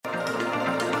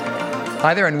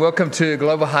Hi there and welcome to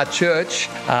Global Heart Church.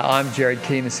 I'm Jared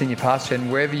Keane, the Senior Pastor,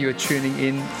 and wherever you are tuning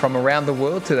in from around the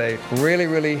world today,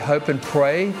 really hope and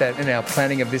pray that in our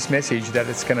planning of this message that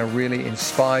it's going to really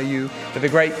inspire you for the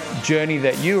great journey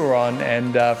that you are on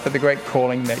and for the great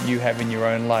calling that you have in your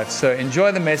own life. So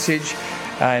enjoy the message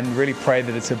and really pray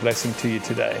that it's a blessing to you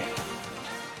today.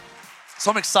 So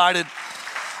I'm excited.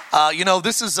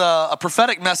 This is a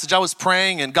prophetic message. I was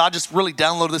praying and God just really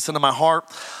downloaded this into my heart.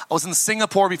 I was in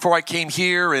Singapore before I came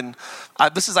here, and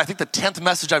this is, I think, the 10th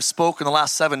message I've spoken in the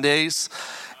last 7 days.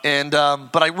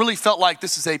 But I really felt like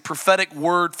this is a prophetic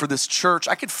word for this church.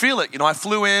 I could feel it. I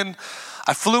flew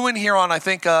in here on, I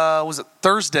think, was it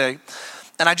Thursday?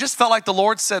 And I just felt like the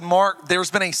Lord said, Mark,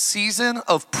 there's been a season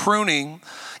of pruning,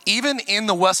 even in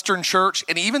the Western church,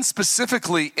 and even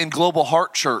specifically in Global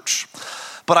Heart Church.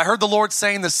 But I heard the Lord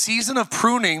saying the season of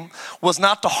pruning was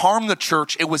not to harm the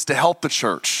church, it was to help the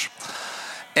church.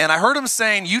 And I heard him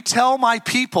saying, you tell my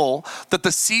people that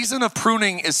the season of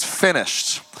pruning is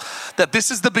finished, that this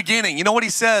is the beginning. You know what he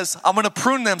says? I'm going to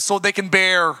prune them so they can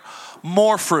bear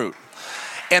more fruit.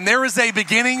 And there is a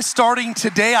beginning starting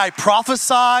today, I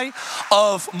prophesy,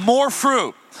 of more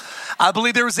fruit. I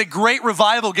believe there is a great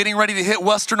revival getting ready to hit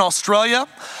Western Australia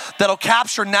that'll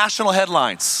capture national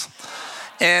headlines.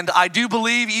 And I do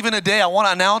believe even today, I want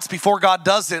to announce before God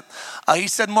does it, he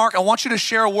said, Mark, I want you to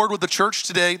share a word with the church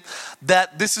today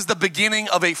that this is the beginning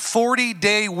of a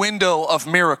 40-day window of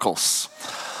miracles.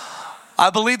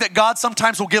 I believe that God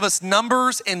sometimes will give us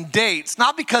numbers and dates,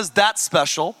 not because that's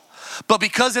special, but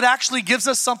because it actually gives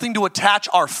us something to attach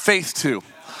our faith to.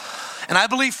 And I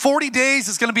believe 40 days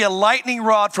is going to be a lightning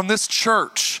rod from this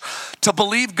church to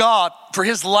believe God for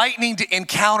his lightning to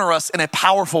encounter us in a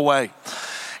powerful way.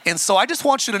 And so I just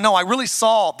want you to know, I really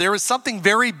saw there is something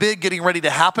very big getting ready to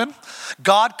happen.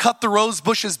 God cut the rose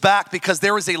bushes back because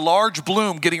there is a large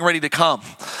bloom getting ready to come.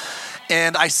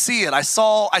 And I see it. I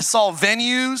saw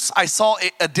venues. I saw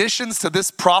additions to this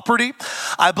property.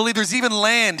 I believe there's even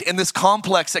land in this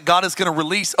complex that God is going to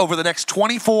release over the next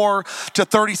 24 to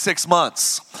 36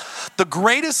 months. The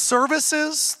greatest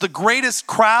services, the greatest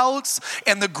crowds,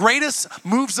 and the greatest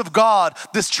moves of God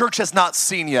this church has not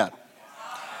seen yet.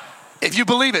 If you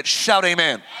believe it, shout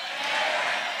amen.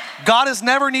 God has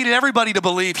never needed everybody to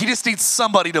believe. He just needs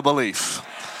somebody to believe.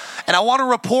 And I want to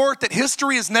report that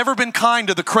history has never been kind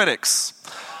to the critics.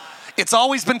 It's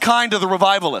always been kind to the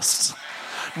revivalists.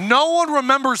 No one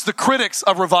remembers the critics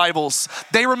of revivals.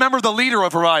 They remember the leader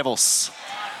of revivals.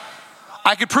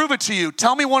 I could prove it to you.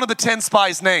 Tell me one of the 10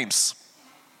 spies' names.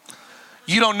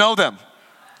 You don't know them.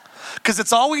 Because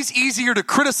it's always easier to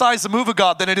criticize the move of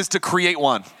God than it is to create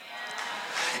one.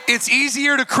 It's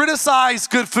easier to criticize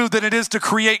good food than it is to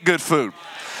create good food.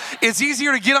 It's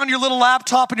easier to get on your little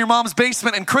laptop in your mom's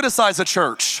basement and criticize a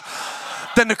church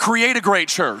than to create a great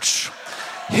church.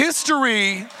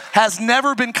 History has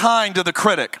never been kind to the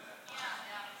critic.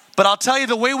 But I'll tell you,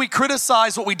 the way we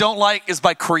criticize what we don't like is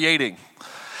by creating.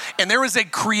 And there is a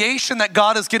creation that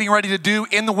God is getting ready to do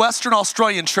in the Western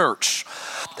Australian church.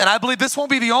 And I believe this won't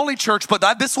be the only church, but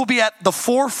this will be at the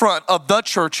forefront of the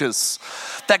churches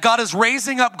that God is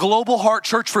raising up Global Heart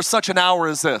Church for such an hour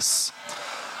as this.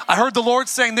 I heard the Lord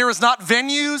saying there is not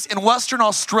venues in Western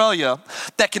Australia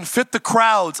that can fit the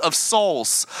crowds of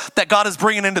souls that God is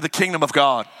bringing into the kingdom of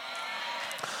God.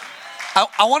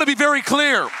 I want to be very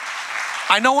clear.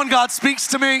 I know when God speaks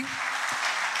to me,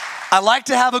 I like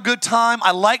to have a good time.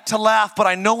 I like to laugh, but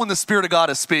I know when the Spirit of God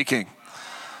is speaking.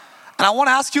 And I want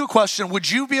to ask you a question.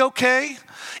 Would you be okay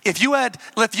if you had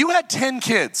 10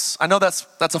 kids? I know that's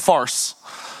a farce.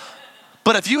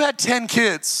 But if you had 10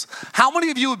 kids, how many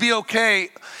of you would be okay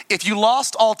if you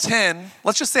lost all 10?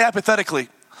 Let's just say hypothetically,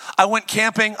 I went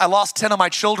camping, I lost 10 of my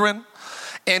children,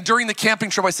 and during the camping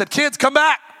trip I said, kids, come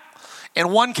back.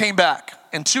 And 1 came back,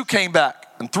 and 2 came back,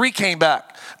 and 3 came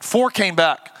back, 4 came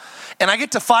back. And I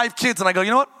get to 5 kids and I go, you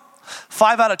know what?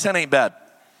 5 out of 10 ain't bad.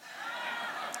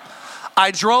 I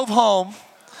drove home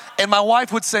and my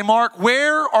wife would say, Mark,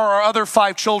 where are our other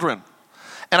 5 children?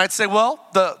 And I'd say, well,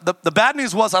 the bad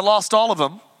news was I lost all of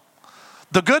them.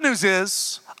 The good news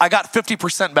is I got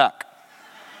 50% back.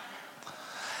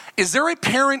 Is there a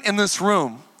parent in this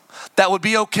room that would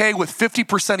be okay with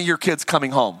 50% of your kids coming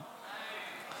home?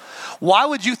 Why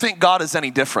would you think God is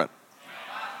any different?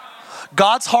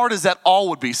 God's heart is that all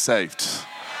would be saved.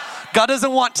 God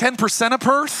doesn't want 10% of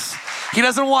Perth. He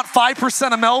doesn't want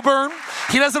 5% of Melbourne.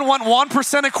 He doesn't want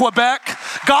 1% of Quebec.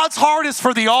 God's heart is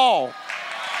for the all.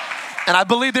 And I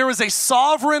believe there is a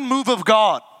sovereign move of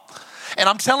God. And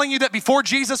I'm telling you that before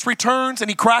Jesus returns and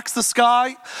he cracks the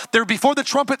sky, before the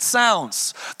trumpet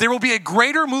sounds, there will be a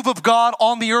greater move of God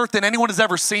on the earth than anyone has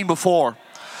ever seen before.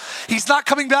 He's not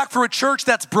coming back for a church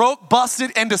that's broke,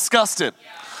 busted, and disgusted.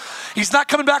 He's not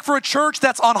coming back for a church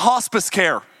that's on hospice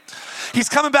care. He's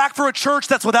coming back for a church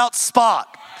that's without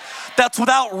spot, that's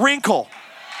without wrinkle.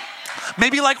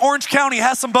 Maybe like Orange County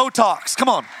has some Botox. Come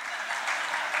on.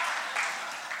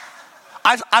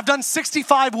 I've done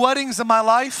 65 weddings in my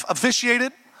life,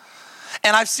 officiated,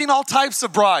 and I've seen all types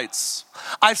of brides.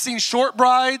 I've seen short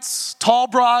brides, tall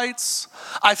brides.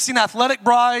 I've seen athletic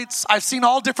brides. I've seen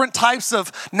all different types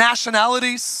of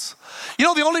nationalities. You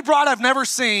know, the only bride I've never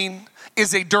seen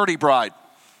is a dirty bride.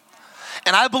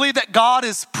 And I believe that God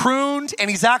is pruned and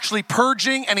he's actually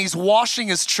purging and he's washing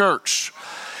his church.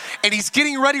 And he's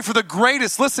getting ready for the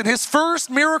greatest. Listen, his first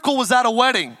miracle was at a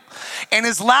wedding, and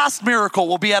his last miracle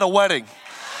will be at a wedding.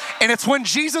 And it's when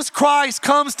Jesus Christ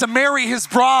comes to marry his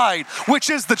bride, which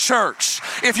is the church.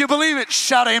 If you believe it,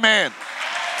 shout amen.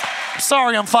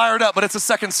 Sorry, I'm fired up, but it's a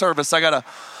second service. I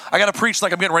gotta preach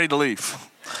like I'm getting ready to leave.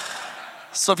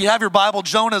 So if you have your Bible,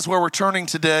 Jonah is where we're turning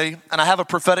today, and I have a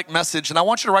prophetic message, and I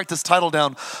want you to write this title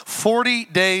down, 40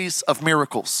 Days of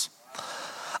Miracles.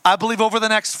 I believe over the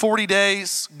next 40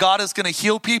 days, God is going to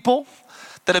heal people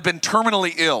that have been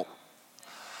terminally ill.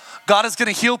 God is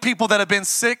going to heal people that have been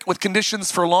sick with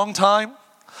conditions for a long time.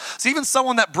 So even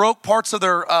someone that broke parts of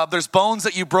there's bones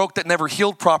that you broke that never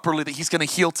healed properly that he's going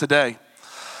to heal today.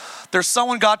 There's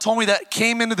someone, God told me, that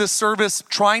came into this service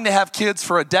trying to have kids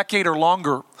for a decade or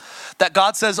longer, that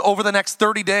God says over the next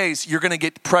 30 days, you're going to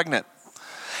get pregnant.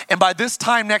 And by this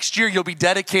time next year, you'll be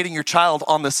dedicating your child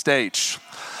on the stage.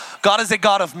 God is a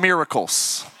God of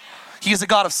miracles. He is a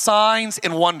God of signs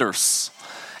and wonders.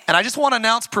 And I just want to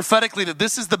announce prophetically that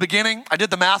this is the beginning. I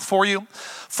did the math for you.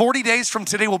 40 days from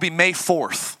today will be May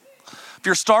 4th. If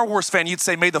you're a Star Wars fan, you'd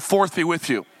say, may the 4th be with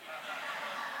you.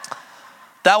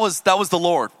 That was the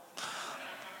Lord.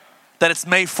 That it's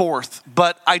May 4th.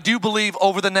 But I do believe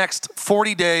over the next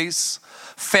 40 days,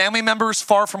 family members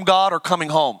far from God are coming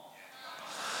home.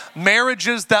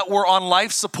 Marriages that were on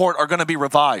life support are going to be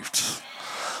revived.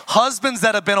 Husbands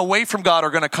that have been away from God are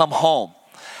going to come home.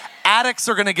 Addicts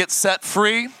are going to get set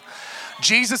free.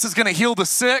 Jesus is going to heal the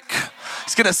sick.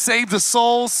 He's going to save the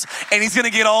souls, and he's going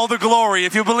to get all the glory.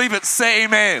 If you believe it, say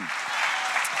amen.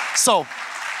 So,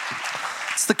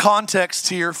 it's the context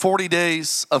here, 40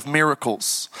 Days of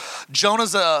Miracles.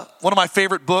 Jonah's one of my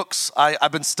favorite books.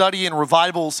 I've been studying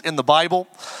revivals in the Bible,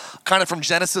 kind of from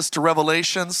Genesis to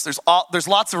Revelations. There's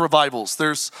lots of revivals.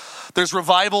 There's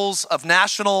revivals of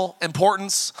national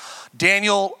importance.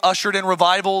 Daniel ushered in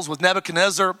revivals with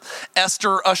Nebuchadnezzar.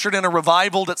 Esther ushered in a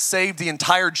revival that saved the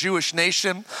entire Jewish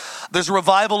nation. There's a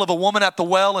revival of a woman at the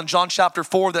well in John chapter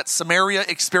 4 that Samaria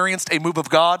experienced a move of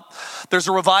God. There's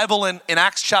a revival in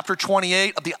Acts chapter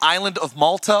 28 of the island of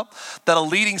Malta that a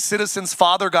leading citizen's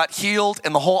father got healed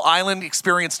and the whole island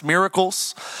experienced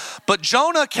miracles. But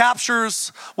Jonah captures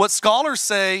what scholars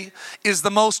say is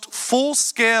the most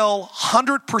full-scale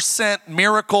 100%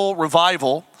 miracle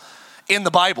revival in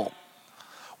the Bible.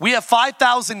 We have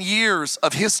 5,000 years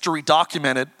of history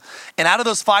documented, and out of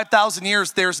those 5,000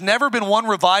 years, there's never been one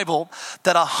revival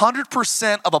that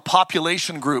 100% of a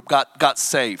population group got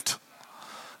saved.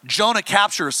 Jonah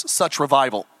captures such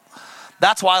revival.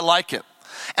 That's why I like it.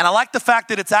 And I like the fact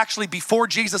that it's actually before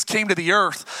Jesus came to the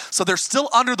earth, so they're still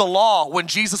under the law when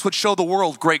Jesus would show the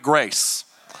world great grace.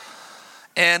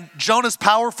 And Jonah's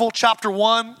powerful. Chapter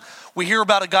 1, we hear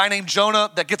about a guy named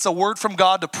Jonah that gets a word from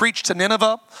God to preach to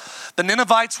Nineveh. The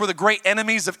Ninevites were the great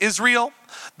enemies of Israel.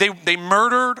 They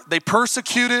murdered, they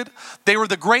persecuted. They were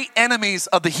the great enemies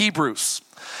of the Hebrews.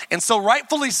 And so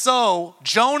rightfully so,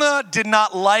 Jonah did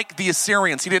not like the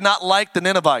Assyrians. He did not like the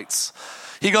Ninevites.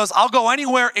 He goes, I'll go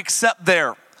anywhere except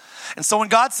there. And so when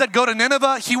God said go to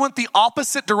Nineveh, he went the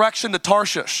opposite direction to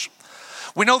Tarshish.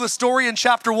 We know the story in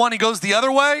chapter 1, he goes the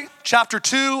other way. Chapter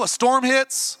 2, a storm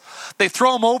hits. They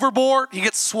throw him overboard. He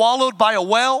gets swallowed by a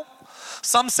whale.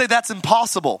 Some say that's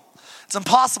impossible. It's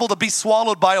impossible to be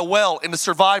swallowed by a whale and to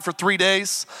survive for 3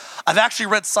 days. I've actually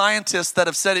read scientists that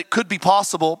have said it could be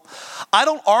possible. I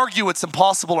don't argue it's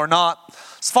impossible or not.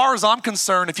 As far as I'm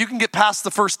concerned, if you can get past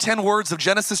the first 10 words of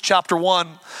Genesis chapter 1,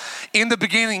 in the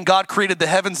beginning, God created the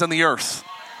heavens and the earth.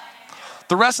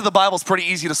 The rest of the Bible is pretty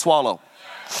easy to swallow.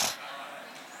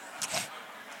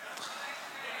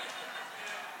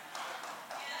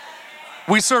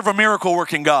 We serve a miracle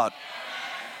working God.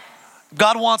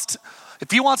 God wants,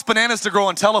 if he wants bananas to grow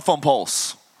on telephone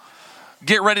poles,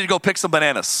 get ready to go pick some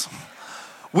bananas.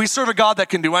 We serve a God that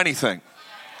can do anything.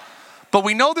 But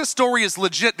we know this story is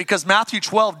legit because Matthew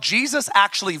 12, Jesus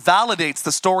actually validates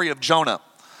the story of Jonah.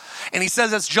 And he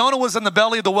says, as Jonah was in the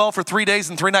belly of the well for 3 days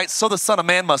and 3 nights, so the Son of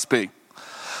Man must be.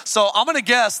 So I'm going to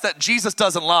guess that Jesus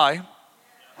doesn't lie.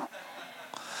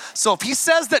 So if he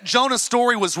says that Jonah's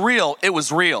story was real, it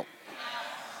was real.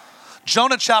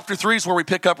 Jonah chapter 3 is where we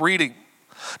pick up reading.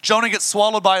 Jonah gets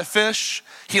swallowed by a fish.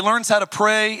 He learns how to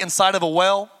pray inside of a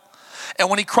well. And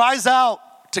when he cries out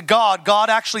to God, God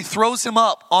actually throws him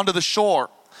up onto the shore.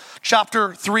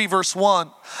 Chapter 3, verse 1.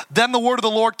 Then the word of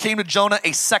the Lord came to Jonah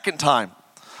a second time.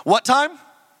 What time?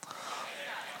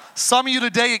 Some of you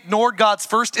today ignored God's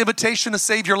first invitation to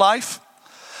save your life.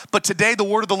 But today the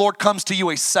word of the Lord comes to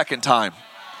you a second time.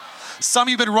 Some of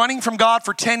you have been running from God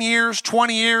for 10 years,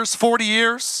 20 years, 40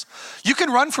 years. You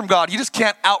can run from God. You just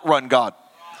can't outrun God.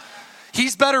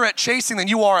 He's better at chasing than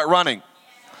you are at running.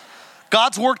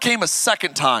 God's word came a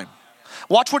second time.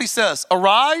 Watch what he says.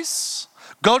 Arise,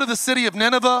 go to the city of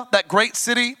Nineveh, that great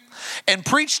city, and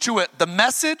preach to it the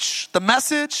message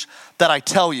that I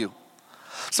tell you.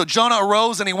 So Jonah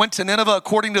arose and he went to Nineveh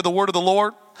according to the word of the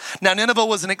Lord. Now Nineveh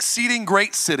was an exceeding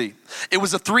great city. It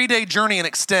was a 3-day journey in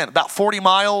extent, about 40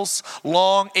 miles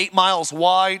long, 8 miles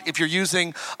wide, if you're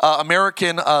using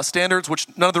American standards, which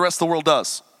none of the rest of the world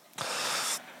does.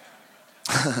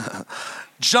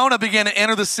 Jonah began to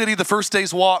enter the city the first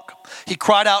day's walk. He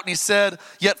cried out and he said,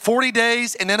 yet 40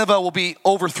 days and Nineveh will be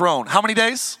overthrown. How many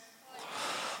days?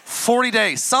 40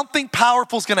 days. Something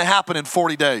powerful is going to happen in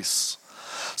 40 days.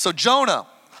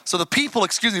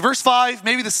 Verse 5,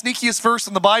 maybe the sneakiest verse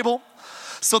in the Bible.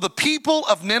 So the people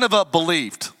of Nineveh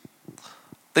believed.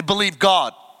 They believed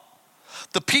God.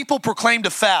 The people proclaimed a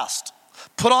fast,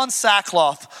 put on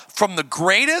sackcloth from the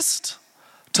greatest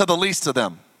to the least of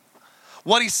them.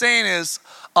 What he's saying is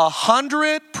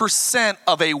 100%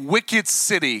 of a wicked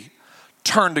city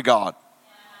turned to God.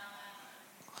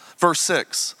 Verse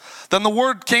 6, then the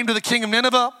word came to the king of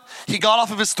Nineveh. He got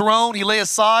off of his throne. He lay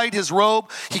aside his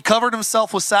robe. He covered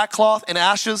himself with sackcloth and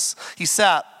ashes. He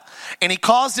sat. And he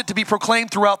caused it to be proclaimed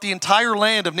throughout the entire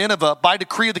land of Nineveh by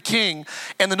decree of the king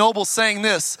and the nobles, saying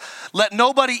this, let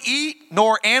nobody eat,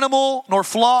 nor animal, nor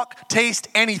flock taste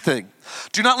anything.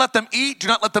 Do not let them eat, do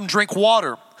not let them drink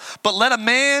water. But let a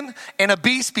man and a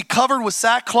beast be covered with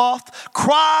sackcloth.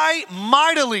 Cry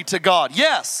mightily to God.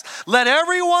 Yes, let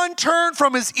everyone turn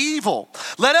from his evil.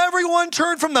 Let everyone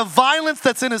turn from the violence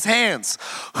that's in his hands.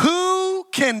 Who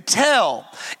can tell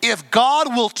if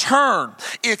God will turn,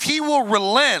 if he will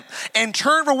relent and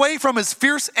turn away from his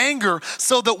fierce anger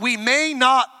so that we may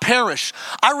not perish?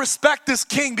 I respect this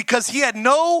king because he had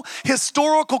no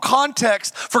historical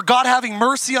context for God having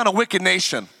mercy on a wicked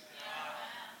nation.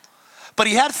 But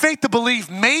he had faith to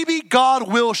believe maybe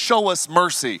God will show us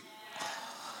mercy.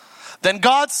 Then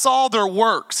God saw their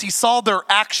works. He saw their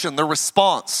action, their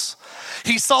response.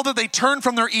 He saw that they turned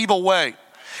from their evil way.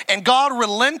 And God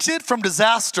relented from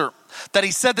disaster that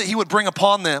he said that he would bring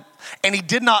upon them. And he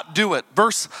did not do it.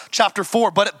 Verse chapter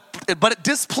 4, but it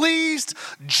displeased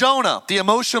Jonah, the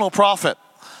emotional prophet,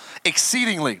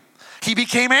 exceedingly. He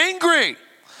became angry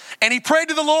and he prayed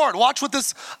to the Lord. Watch what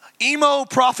this emo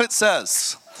prophet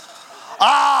says.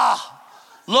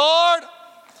 Lord,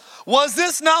 was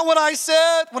this not what I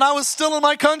said when I was still in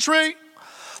my country?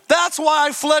 That's why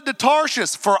I fled to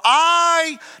Tarshish, for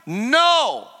I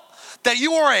know that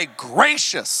you are a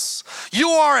gracious, you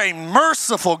are a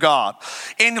merciful God,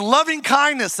 in loving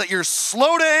kindness, that you're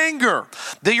slow to anger,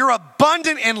 that you're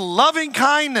abundant in loving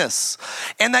kindness,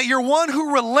 and that you're one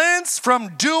who relents from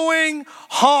doing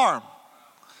harm.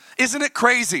 Isn't it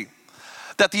crazy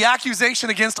that the accusation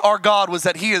against our God was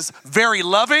that he is very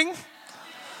loving,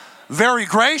 very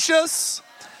gracious,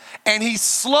 and he's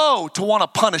slow to want to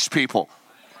punish people?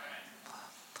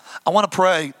 I want to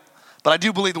pray, but I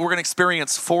do believe that we're going to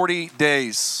experience 40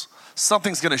 days.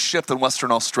 Something's going to shift in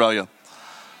Western Australia.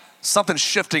 Something's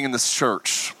shifting in this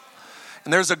church.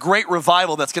 And there's a great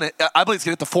revival I believe it's going to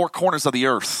hit the four corners of the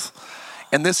earth.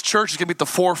 And this church is going to be at the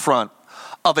forefront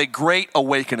of a great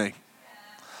awakening.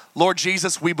 Lord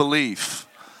Jesus, we believe.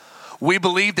 We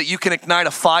believe that you can ignite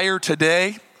a fire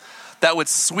today that would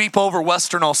sweep over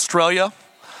Western Australia.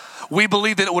 We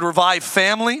believe that it would revive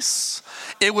families.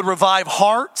 It would revive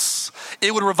hearts.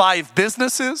 It would revive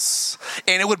businesses.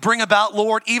 And it would bring about,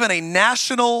 Lord, even a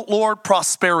national, Lord,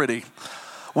 prosperity.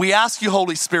 We ask you,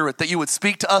 Holy Spirit, that you would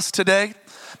speak to us today.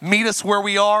 Meet us where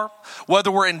we are, whether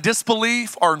we're in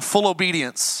disbelief or in full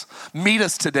obedience. Meet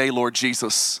us today, Lord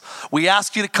Jesus. We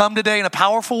ask you to come today in a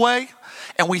powerful way.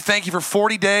 And we thank you for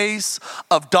 40 days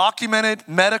of documented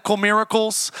medical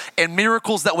miracles and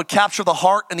miracles that would capture the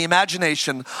heart and the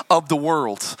imagination of the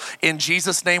world. In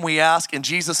Jesus' name we ask, in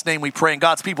Jesus' name we pray. And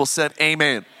God's people said,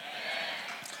 amen.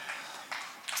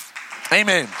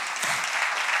 Amen.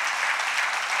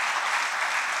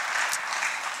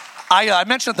 I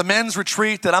mentioned at the men's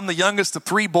retreat that I'm the youngest of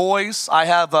 3 boys. I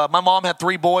have, my mom had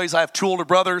 3 boys. I have 2 older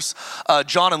brothers,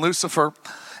 John and Lucifer.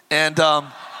 And I'm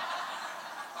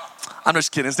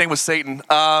just kidding. His name was Satan.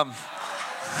 I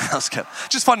was kidding.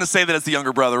 Just fun to say that as the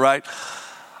younger brother, right?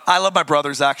 I love my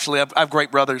brothers, actually. I have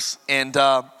great brothers. And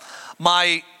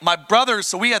my brothers,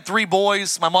 so we had 3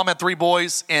 boys. My mom had 3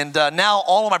 boys. And now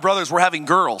all of my brothers were having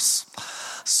girls.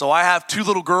 So I have 2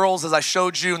 little girls, as I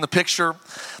showed you in the picture.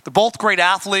 They're both great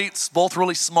athletes, both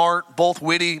really smart, both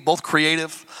witty, both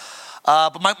creative.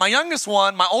 But my youngest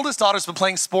one, my oldest daughter's been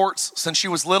playing sports since she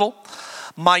was little.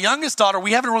 My youngest daughter,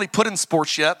 we haven't really put in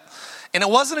sports yet. And it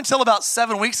wasn't until about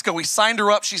 7 weeks ago we signed her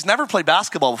up. She's never played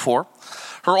basketball before.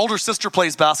 Her older sister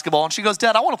plays basketball, and she goes,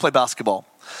 Dad, I want to play basketball.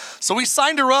 So we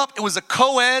signed her up. It was a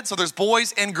co-ed, so there's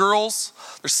boys and girls.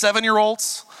 There's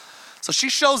 7-year-olds. So she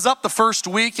shows up the first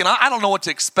week, and I don't know what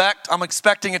to expect. I'm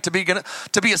expecting it to be a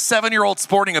 7-year-old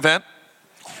sporting event.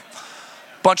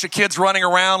 Bunch of kids running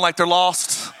around like they're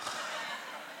lost.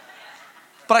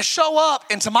 But I show up,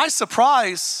 and to my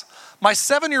surprise, my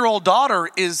 7-year-old daughter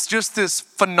is just this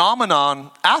phenomenon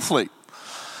athlete.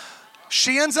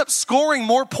 She ends up scoring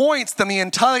more points than the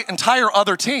entire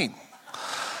other team.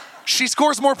 She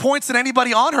scores more points than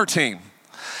anybody on her team.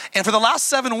 And for the last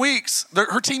 7 weeks,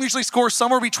 her team usually scores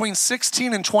somewhere between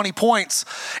 16 and 20 points.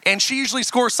 And she usually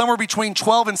scores somewhere between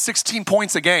 12 and 16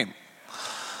 points a game.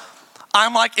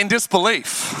 I'm like in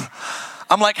disbelief.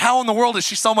 I'm like, how in the world is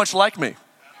she so much like me?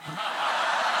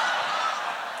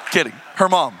 Kidding. Her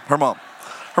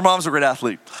mom's a great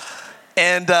athlete.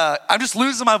 And I'm just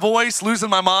losing my voice, losing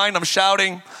my mind. I'm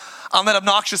shouting. I'm that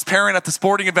obnoxious parent at the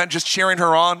sporting event just cheering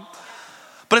her on.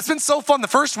 But it's been so fun. The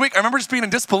first week, I remember just being in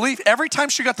disbelief. Every time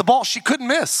she got the ball, she couldn't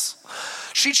miss.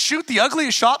 She'd shoot the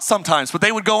ugliest shots sometimes, but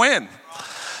they would go in.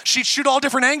 She'd shoot all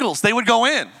different angles. They would go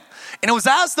in. And it was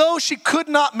as though she could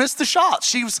not miss the shot.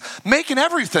 She was making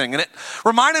everything. And it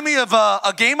reminded me of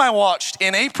a game I watched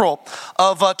in April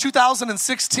of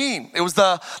 2016. It was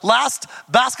the last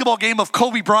basketball game of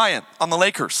Kobe Bryant on the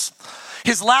Lakers.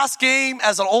 His last game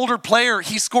as an older player,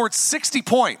 he scored 60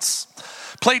 points.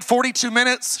 Played 42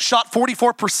 minutes, shot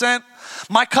 44%.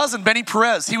 My cousin, Benny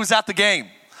Perez, he was at the game.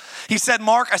 He said,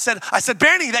 Mark, I said,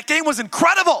 Benny, that game was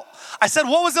incredible. I said,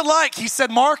 what was it like? He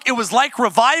said, Mark, it was like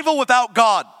revival without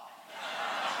God.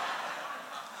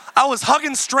 I was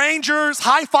hugging strangers,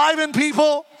 high-fiving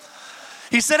people.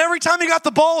 He said every time he got the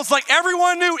ball, it's like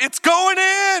everyone knew it's going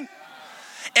in.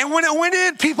 And when it went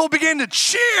in, people began to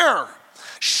cheer,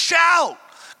 shout,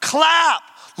 clap,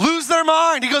 lose their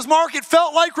mind. He goes, Mark, it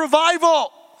felt like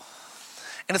revival.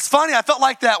 And it's funny, I felt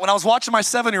like that when I was watching my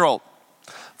 7-year-old.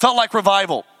 Felt like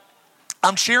revival.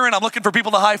 I'm cheering, I'm looking for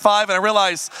people to high five, and I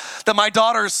realize that my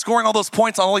daughter is scoring all those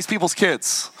points on all these people's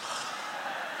kids.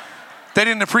 They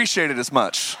didn't appreciate it as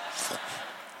much.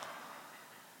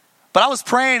 But I was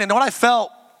praying, and what I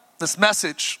felt, this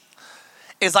message,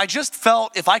 is I just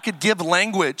felt if I could give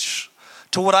language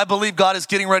to what I believe God is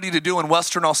getting ready to do in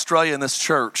Western Australia in this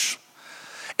church,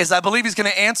 is I believe he's going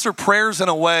to answer prayers in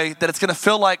a way that it's going to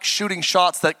feel like shooting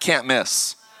shots that can't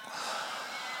miss.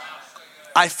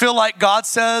 I feel like God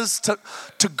says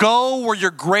to go where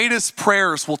your greatest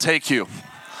prayers will take you.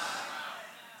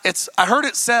 I heard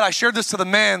it said, I shared this to the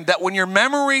men, that when your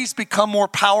memories become more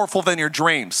powerful than your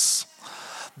dreams,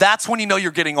 that's when you know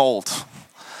you're getting old.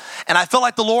 And I feel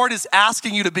like the Lord is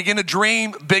asking you to begin to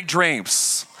dream big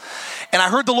dreams. And I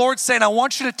heard the Lord saying, I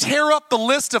want you to tear up the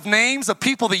list of names of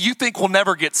people that you think will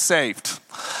never get saved.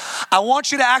 I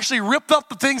want you to actually rip up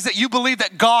the things that you believe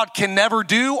that God can never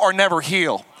do or never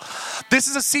heal. This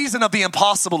is a season of the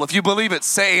impossible. If you believe it,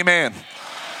 say amen.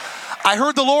 I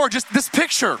heard the Lord, just this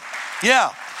picture.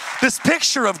 Yeah. This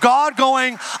picture of God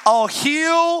going, I'll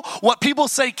heal what people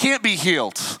say can't be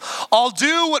healed. I'll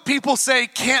do what people say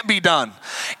can't be done.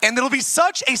 And it'll be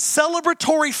such a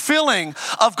celebratory feeling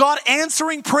of God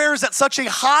answering prayers at such a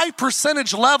high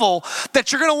percentage level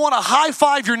that you're going to want to high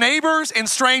five your neighbors and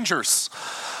strangers.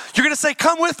 You're going to say,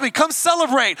 come with me, come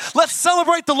celebrate. Let's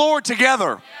celebrate the Lord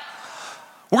together.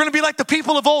 We're going to be like the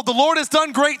people of old. The Lord has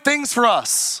done great things for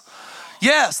us.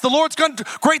 Yes, the Lord's done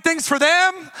great things for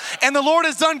them, and the Lord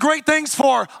has done great things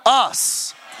for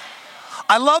us.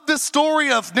 I love this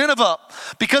story of Nineveh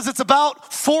because it's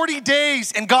about 40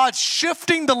 days and God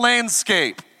shifting the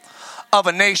landscape of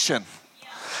a nation,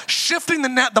 shifting the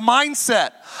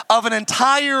mindset of an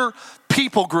entire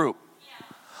people group.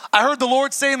 I heard the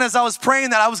Lord saying as I was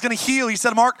praying that I was going to heal. He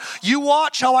said, Mark, you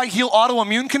watch how I heal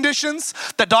autoimmune conditions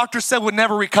that doctors said would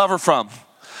never recover from.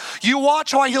 You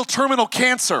watch how I heal terminal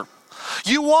cancer.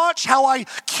 You watch how I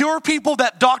cure people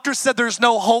that doctors said there's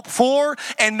no hope for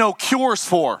and no cures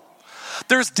for.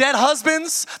 There's dead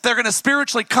husbands that are going to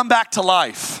spiritually come back to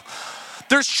life.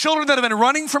 There's children that have been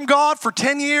running from God for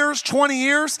 10 years, 20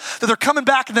 years, that they're coming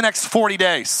back in the next 40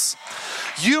 days.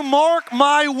 You mark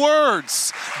my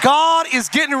words. God is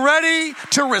getting ready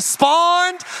to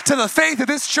respond to the faith of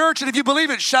this church. And if you believe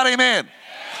it, shout amen.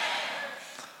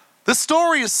 This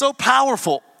story is so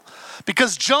powerful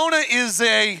because Jonah is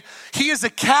a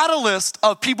catalyst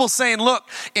of people saying, look,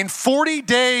 in 40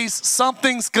 days,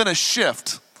 something's gonna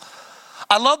shift.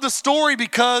 I love the story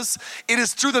because it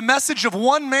is through the message of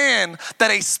one man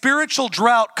that a spiritual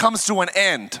drought comes to an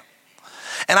end.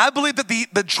 And I believe that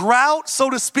the drought, so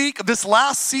to speak, of this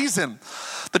last season,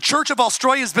 the Church of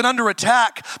Australia has been under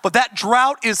attack, but that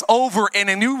drought is over and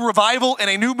a new revival and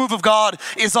a new move of God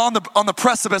is on the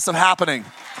precipice of happening.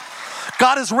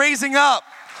 God is raising up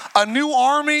a new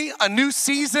army, a new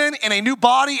season, and a new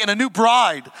body and a new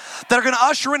bride that are gonna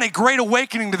usher in a great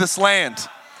awakening to this land.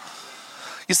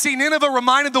 You see, Nineveh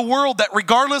reminded the world that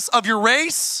regardless of your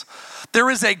race, there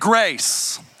is a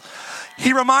grace.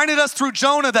 He reminded us through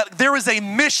Jonah that there is a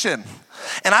mission.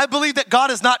 And I believe that God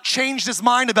has not changed his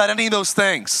mind about any of those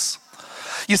things.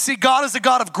 You see, God is a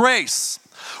God of grace.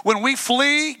 When we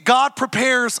flee, God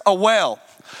prepares a well.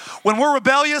 When we're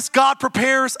rebellious, God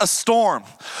prepares a storm.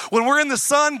 When we're in the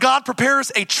sun, God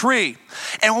prepares a tree.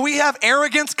 And when we have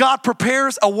arrogance, God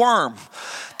prepares a worm.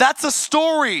 That's a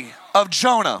story of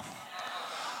Jonah.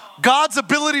 God's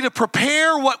ability to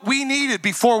prepare what we needed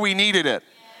before we needed it.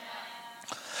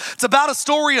 It's about a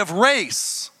story of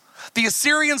race. The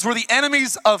Assyrians were the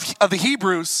enemies of the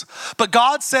Hebrews, but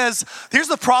God says, here's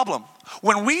the problem.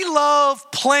 When we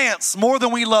love plants more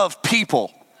than we love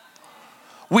people,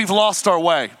 we've lost our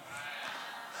way.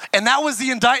 And that was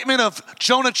the indictment of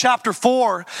Jonah chapter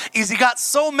 4, is he got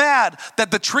so mad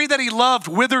that the tree that he loved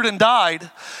withered and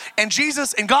died. And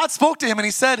God spoke to him and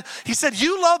he said,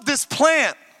 you love this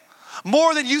plant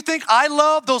more than you think I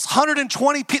love those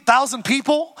 120,000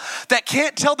 people that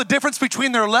can't tell the difference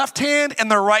between their left hand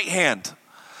and their right hand.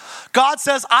 God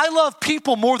says, I love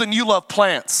people more than you love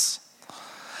plants.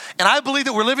 And I believe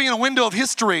that we're living in a window of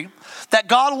history that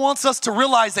God wants us to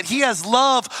realize that he has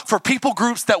love for people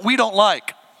groups that we don't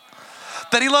like.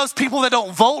 That he loves people that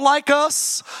don't vote like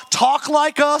us, talk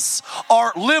like us,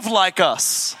 or live like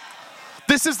us.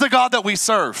 This is the God that we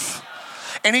serve.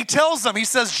 And he tells them, he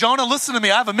says, Jonah, listen to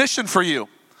me, I have a mission for you.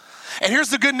 And here's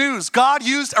the good news. God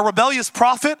used a rebellious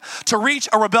prophet to reach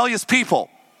a rebellious people.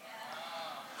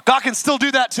 God can still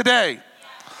do that today.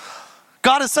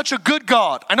 God is such a good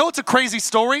God. I know it's a crazy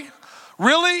story.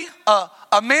 Really?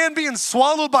 A man being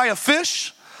swallowed by a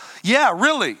fish? Yeah,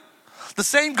 really. The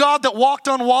same God that walked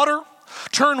on water,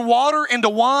 turned water into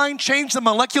wine, changed the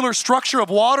molecular structure of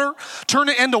water, turned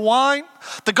it into wine.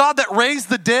 The God that raised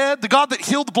the dead, the God that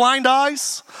healed blind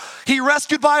eyes, he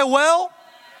rescued by a well.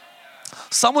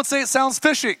 Some would say it sounds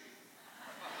fishy,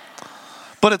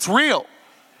 but it's real.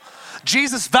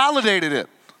 Jesus validated it.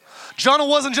 Jonah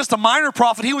wasn't just a minor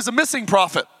prophet, he was a missing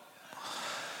prophet.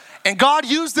 And God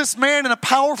used this man in a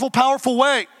powerful, powerful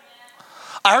way.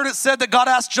 I heard it said that God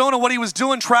asked Jonah what he was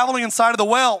doing traveling inside of the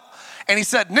well. And he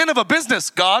said, Nineveh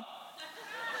business, God.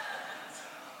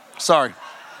 Sorry,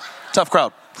 tough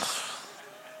crowd.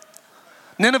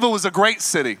 Nineveh was a great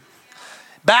city.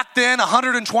 Back then,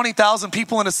 120,000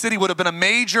 people in a city would have been a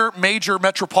major, major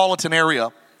metropolitan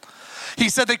area. He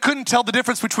said they couldn't tell the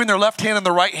difference between their left hand and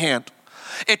their right hand.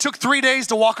 It took 3 days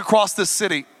to walk across this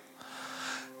city.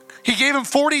 He gave him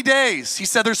 40 days. He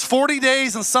said there's 40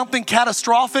 days and something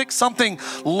catastrophic, something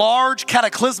large,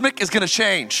 cataclysmic is gonna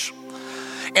change.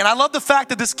 And I love the fact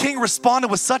that this king responded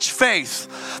with such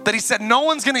faith that he said, no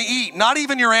one's gonna eat, not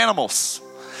even your animals.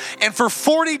 And for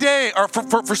 40 days, or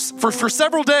for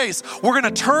several days, we're gonna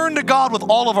turn to God with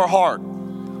all of our heart.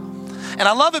 And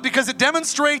I love it because it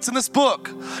demonstrates in this book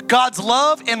God's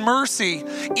love and mercy,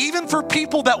 even for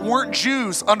people that weren't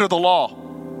Jews under the law.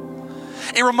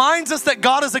 It reminds us that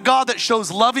God is a God that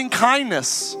shows loving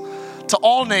kindness to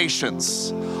all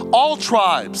nations, all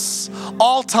tribes,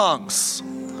 all tongues.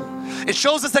 It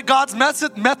shows us that God's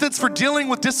methods for dealing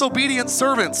with disobedient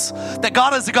servants, that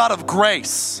God is a God of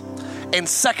grace and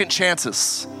second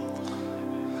chances.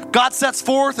 God sets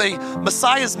forth a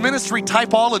Messiah's ministry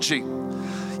typology.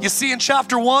 You see, in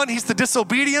chapter 1, he's the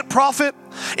disobedient prophet.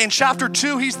 In chapter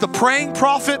 2, he's the praying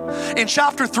prophet. In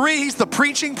chapter 3, he's the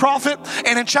preaching prophet.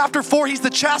 And in chapter 4, he's the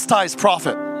chastised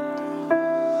prophet.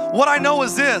 What I know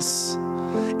is this,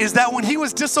 is that when he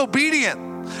was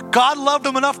disobedient, God loved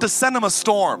him enough to send him a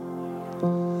storm.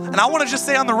 And I want to just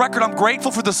say on the record, I'm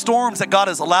grateful for the storms that God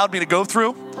has allowed me to go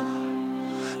through.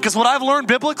 Because what I've learned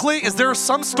biblically is there are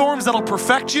some storms that'll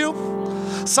perfect you,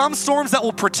 some storms that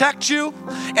will protect you,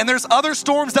 and there's other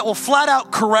storms that will flat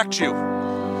out correct you.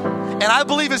 And I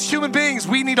believe as human beings,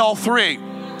 we need all three.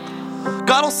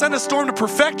 God will send a storm to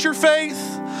perfect your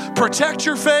faith, protect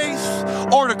your faith,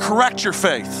 or to correct your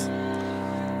faith.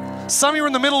 Some of you are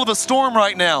in the middle of a storm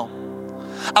right now.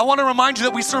 I want to remind you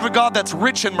that we serve a God that's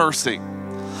rich in mercy.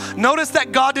 Notice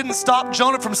that God didn't stop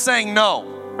Jonah from saying no.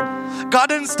 God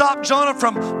didn't stop Jonah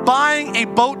from buying a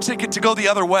boat ticket to go the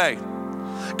other way.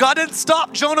 God didn't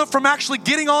stop Jonah from actually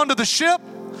getting onto the ship.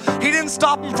 He didn't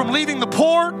stop him from leaving the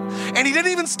port, and he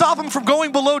didn't even stop him from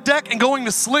going below deck and going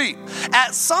to sleep.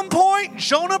 At some point,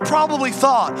 Jonah probably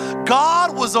thought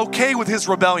God was okay with his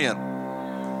rebellion.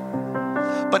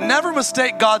 But never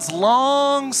mistake God's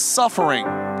long suffering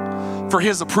for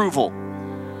his approval.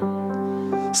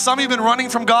 Some of you have been running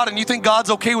from God and you think God's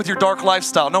okay with your dark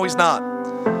lifestyle. No, he's not.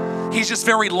 He's just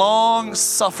very long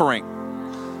suffering.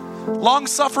 Long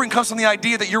suffering comes from the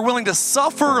idea that you're willing to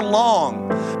suffer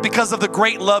long because of the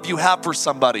great love you have for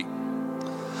somebody.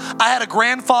 I had a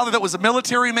grandfather that was a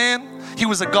military man. He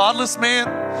was a godless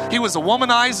man. He was a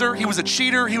womanizer. He was a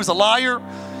cheater. He was a liar.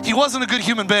 He wasn't a good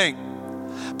human being.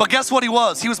 But guess what he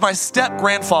was? He was my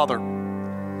step-grandfather.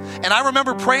 And I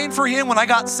remember praying for him when I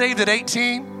got saved at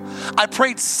 18. I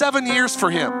prayed 7 years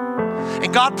for him.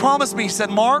 And God promised me, he said,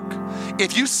 Mark,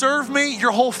 if you serve me,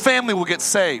 your whole family will get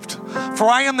saved. For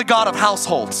I am the God of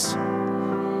households.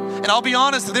 And I'll be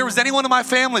honest, if there was anyone in my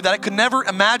family that I could never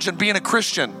imagine being a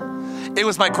Christian, it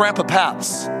was my grandpa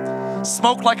Paps.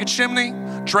 Smoked like a chimney,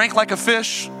 drank like a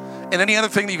fish, and any other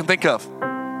thing that you can think of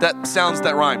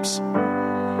that rhymes.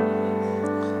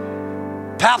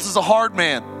 Paps is a hard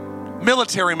man,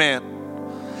 military man.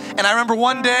 And I remember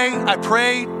one day I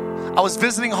prayed, I was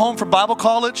visiting home from Bible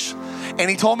college, and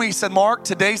he told me, he said, Mark,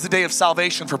 today's the day of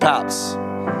salvation for Paps.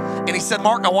 And he said,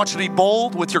 Mark, I want you to be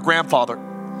bold with your grandfather.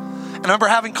 And I remember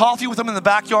having coffee with him in the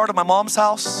backyard of my mom's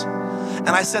house. And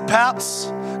I said,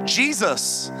 Paps,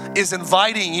 Jesus is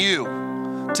inviting you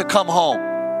to come home.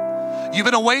 You've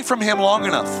been away from him long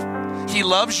enough. He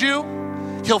loves you.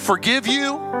 He'll forgive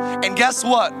you. And guess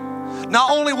what?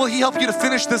 Not only will he help you to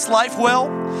finish this life well,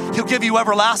 he'll give you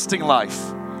everlasting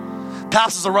life.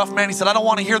 Paps is a rough man. He said, I don't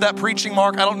want to hear that preaching,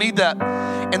 Mark. I don't need that.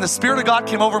 And the Spirit of God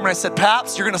came over him and I said,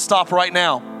 Paps, you're going to stop right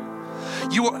now.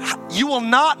 You will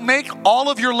not make all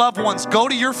of your loved ones go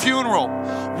to your funeral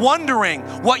wondering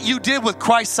what you did with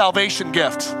Christ's salvation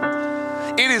gift.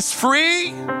 It is free.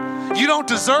 You don't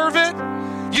deserve it.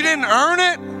 You didn't earn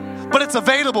it, but it's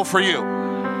available for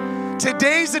you.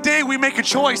 Today's the day we make a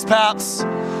choice, Paps.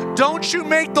 Don't you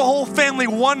make the whole family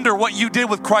wonder what you did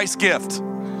with Christ's gift.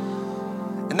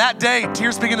 And that day,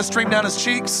 tears began to stream down his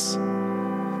cheeks,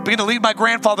 began to lead my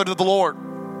grandfather to the Lord.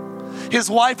 His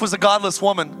wife was a godless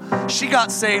woman. She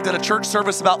got saved at a church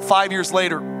service about 5 years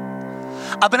later.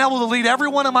 I've been able to lead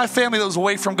everyone in my family that was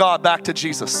away from God back to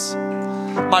Jesus.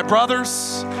 My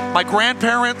brothers, my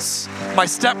grandparents, my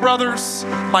stepbrothers,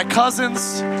 my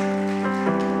cousins.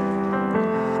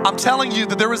 I'm telling you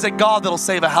that there is a God that'll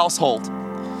save a household.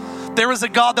 There is a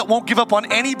God that won't give up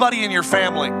on anybody in your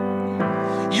family.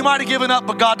 You might have given up,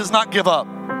 but God does not give up.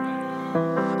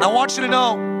 And I want you to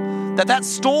know that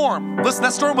storm, listen,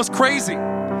 that storm was crazy.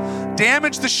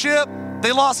 Damaged the ship.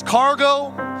 They lost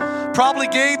cargo. Probably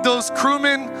gave those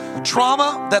crewmen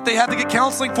trauma that they had to get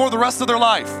counseling for the rest of their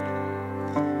life.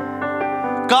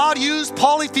 God used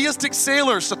polytheistic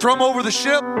sailors to throw them over the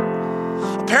ship.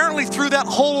 Apparently through that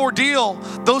whole ordeal,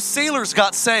 those sailors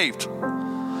got saved.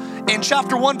 In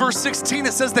chapter 1, verse 16,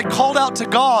 it says they called out to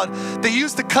God. They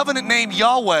used the covenant name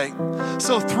Yahweh.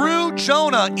 So through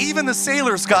Jonah, even the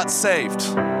sailors got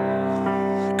saved.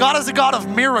 God is a God of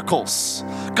miracles.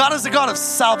 God is a God of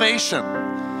salvation.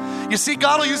 You see,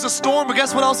 God will use a storm, but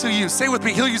guess what else he'll use? Say with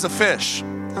me, he'll use a fish. You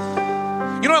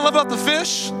know what I love about the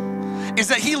fish? Is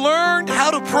that he learned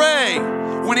how to pray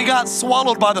when he got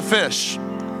swallowed by the fish.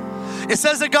 It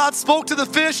says that God spoke to the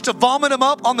fish to vomit him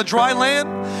up on the dry land,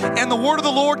 and the word of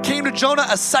the Lord came to Jonah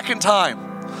a second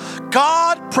time.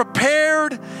 God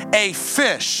prepared a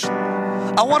fish.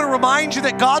 I want to remind you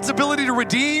that God's ability to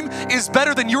redeem is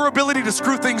better than your ability to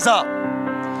screw things up.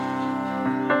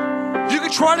 You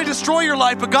can try to destroy your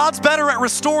life, but God's better at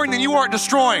restoring than you are at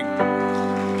destroying.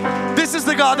 This is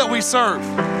the God that we serve.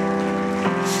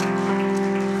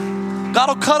 God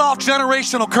will cut off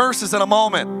generational curses in a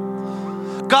moment.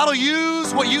 God will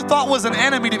use what you thought was an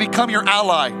enemy to become your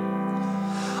ally.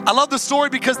 I love the story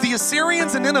because the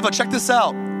Assyrians in Nineveh, check this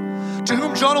out, to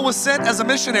whom Jonah was sent as a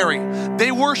missionary, they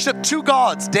worshiped two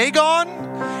gods, Dagon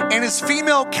and his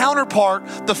female counterpart,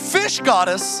 the fish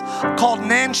goddess called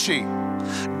Nanshi.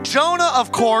 Jonah,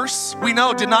 of course, we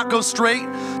know, did not go straight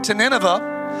to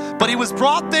Nineveh, but he was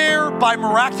brought there by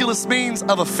miraculous means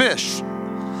of a fish.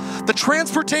 The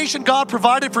transportation God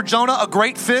provided for Jonah, a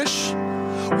great fish,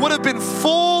 would have been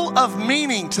full of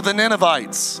meaning to the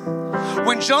Ninevites.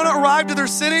 When Jonah arrived to their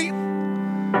city,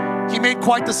 he made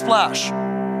quite the splash,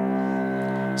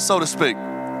 so to speak.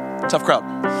 Tough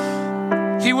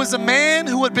crowd. He was a man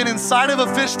who had been inside of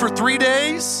a fish for 3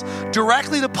 days,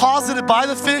 directly deposited by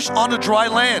the fish onto dry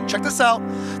land. Check this out.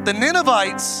 The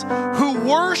Ninevites, who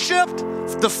worshiped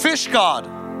the fish god,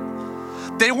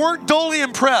 they weren't dully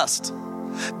impressed.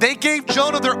 They gave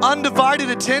Jonah their undivided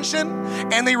attention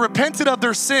and they repented of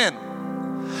their sin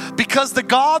because the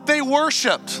God they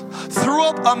worshiped threw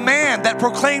up a man that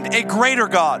proclaimed a greater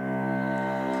God.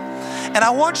 And I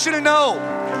want you to know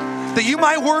that you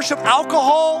might worship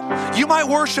alcohol, you might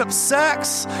worship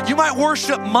sex, you might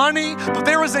worship money, but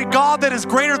there is a God that is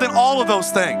greater than all of those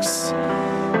things.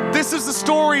 This is the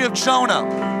story of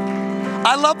Jonah.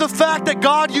 I love the fact that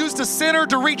God used a sinner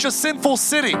to reach a sinful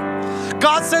city.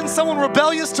 God sends someone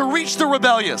rebellious to reach the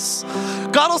rebellious.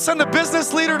 God will send a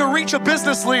business leader to reach a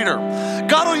business leader.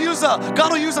 God will use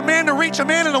a man to reach a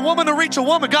man and a woman to reach a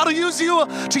woman. God will use you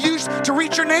to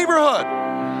reach your neighborhood.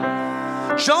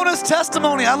 Jonah's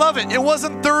testimony, I love it. It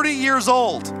wasn't 30 years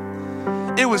old.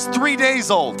 It was 3 days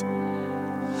old.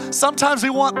 Sometimes we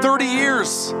want 30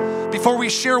 years before we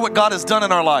share what God has done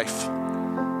in our life.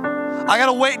 I got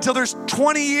to wait until there's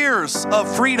 20 years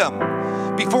of freedom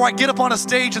before I get up on a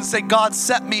stage and say, God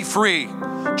set me free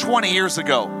 20 years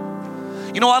ago.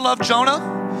 You know, I love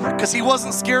Jonah because he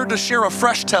wasn't scared to share a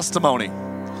fresh testimony.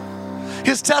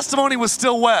 His testimony was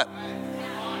still wet.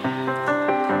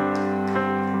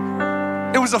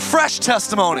 It was a fresh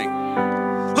testimony.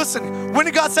 Listen, when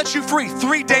did God set you free?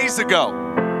 3 days ago.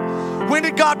 When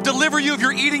did God deliver you of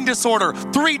your eating disorder?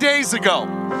 3 days ago.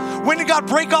 When did God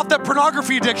break off that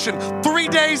pornography addiction? 3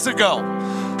 days ago.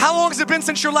 How long has it been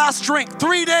since your last drink?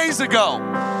 3 days ago.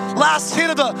 Last hit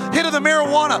of the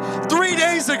marijuana? 3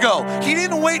 days ago. He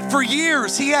didn't wait for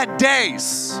years. He had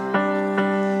days.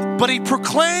 But he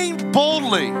proclaimed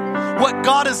boldly what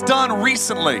God has done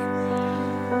recently.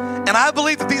 And I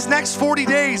believe that these next 40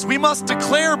 days, we must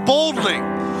declare boldly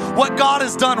what God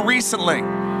has done recently.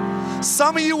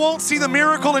 Some of you won't see the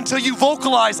miracle until you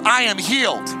vocalize, I am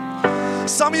healed.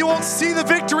 Some of you won't see the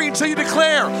victory until you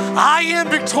declare, I am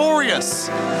victorious.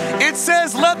 It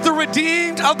says, let the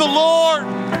redeemed of the Lord.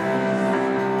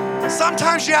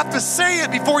 Sometimes you have to say it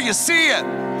before you see it.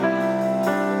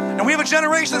 And we have a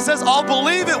generation that says, I'll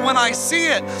believe it when I see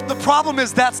it. The problem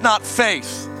is that's not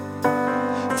faith.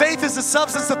 Faith is the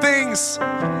substance of things,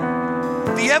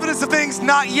 the evidence of things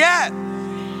not yet.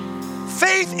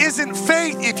 Faith isn't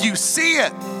faith if you see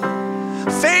it.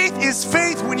 Faith is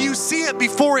faith when you see it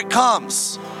before it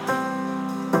comes.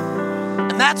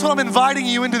 And that's what I'm inviting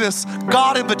you into, this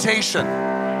God invitation.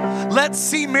 Let's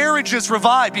see marriages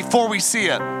revived before we see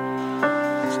it.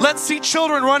 Let's see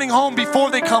children running home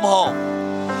before they come home.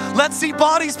 Let's see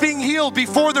bodies being healed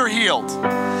before they're healed.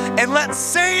 And let's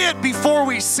say it before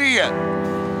we see it.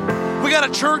 We got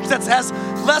a church that has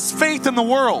less faith in the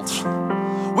world.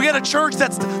 We got a church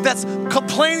that's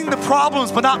complaining the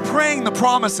problems but not praying the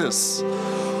promises.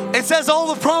 It says all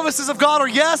the promises of God are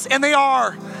yes, and they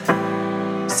are.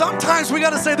 Sometimes we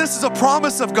got to say this is a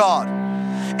promise of God.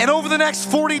 And over the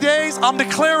next 40 days, I'm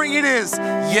declaring it is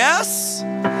yes,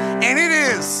 and it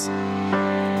is.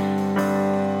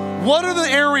 What are the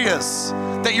areas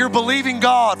that you're believing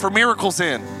God for miracles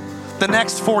in the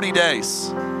next 40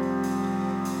 days?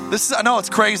 I know it's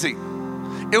crazy.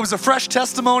 It was a fresh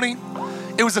testimony.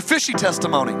 It was a fishy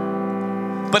testimony,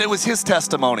 but it was his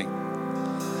testimony.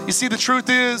 You see, the truth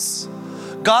is,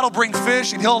 God will bring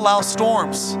fish and he'll allow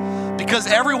storms because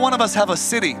every one of us have a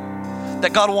city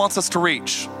that God wants us to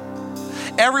reach.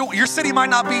 Your city might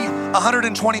not be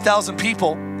 120,000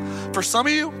 people. For some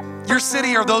of you, your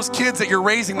city are those kids that you're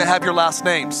raising that have your last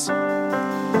names.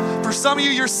 For some of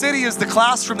you, your city is the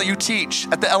classroom that you teach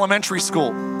at the elementary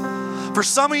school. For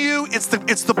some of you, it's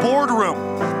the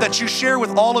boardroom that you share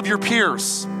with all of your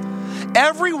peers.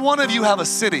 Every one of you have a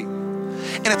city.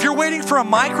 And if you're waiting for a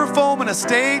microphone and a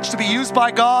stage to be used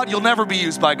by God, you'll never be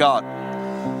used by God.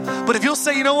 But if you'll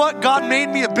say, you know what? God made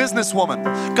me a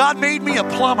businesswoman. God made me a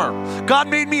plumber. God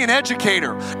made me an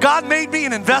educator. God made me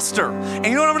an investor. And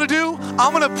you know what I'm going to do?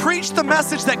 I'm going to preach the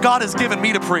message that God has given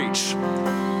me to preach.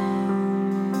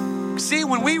 See,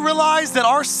 when we realize that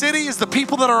our city is the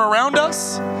people that are around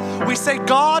us, we say,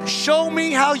 God, show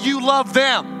me how you love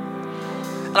them.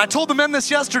 And I told the men this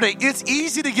yesterday, it's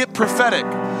easy to get prophetic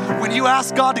when you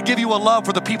ask God to give you a love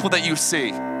for the people that you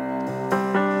see.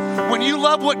 When you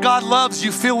love what God loves,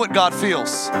 you feel what God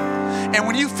feels. And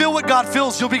when you feel what God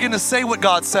feels, you'll begin to say what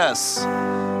God says.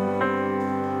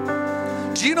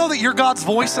 Do you know that you're God's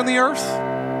voice in the earth?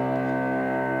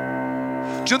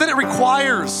 you know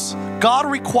that God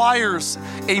requires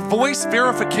a voice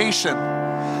verification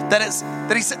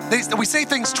that we say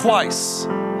things twice.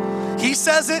 He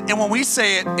says it, and when we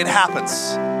say it, it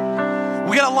happens.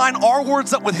 We got to line our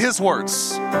words up with his words.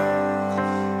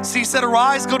 So he said,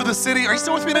 arise, go to the city. Are you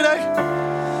still with me today?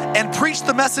 And preach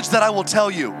the message that I will tell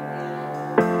you.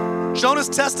 Jonah's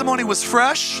testimony was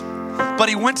fresh, but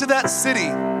he went to that city.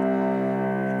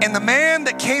 And the man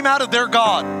that came out of their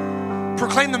God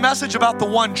proclaimed the message about the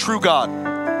one true God.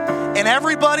 And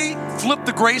everybody flipped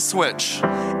the gray switch.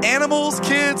 Animals,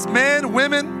 kids, men,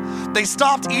 women, they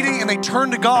stopped eating and they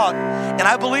turned to God. And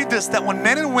I believe this, that when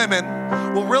men and women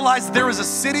will realize there is a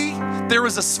city, there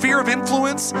is a sphere of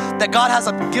influence that God has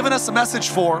given us a message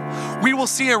for, we will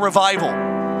see a revival.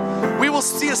 We will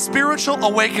see a spiritual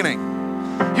awakening.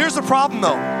 Here's the problem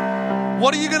though.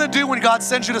 What are you gonna do when God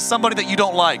sends you to somebody that you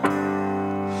don't like?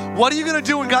 What are you gonna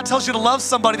do when God tells you to love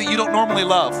somebody that you don't normally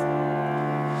love?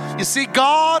 You see,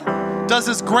 God does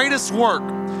his greatest work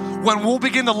when we'll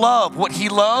begin to love what he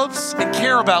loves and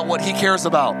care about what he cares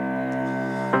about.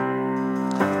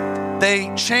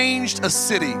 They changed a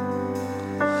city.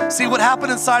 See, what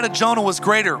happened inside of Jonah was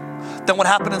greater than what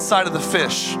happened inside of the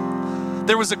fish.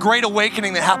 There was a great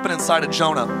awakening that happened inside of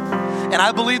Jonah. And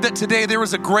I believe that today there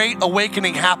is a great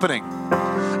awakening happening.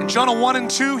 In Jonah 1 and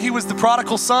 2, he was the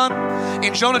prodigal son.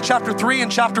 In Jonah chapter 3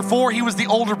 and chapter 4, he was the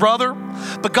older brother.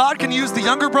 But God can use the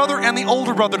younger brother and the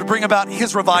older brother to bring about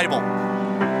his revival.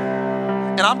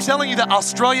 And I'm telling you that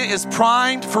Australia is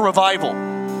primed for revival.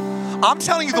 I'm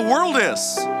telling you the world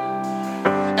is.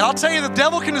 And I'll tell you, the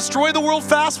devil can destroy the world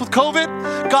fast with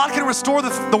COVID. God can restore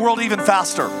the world even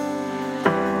faster.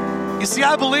 You see,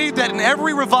 I believe that in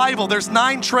every revival, there's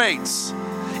 9 traits.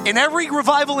 In every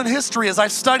revival in history, as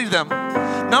I've studied them,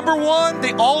 number 1,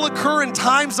 they all occur in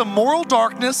times of moral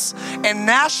darkness and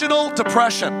national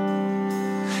depression.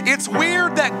 It's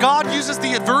weird that God uses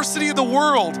the adversity of the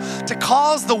world to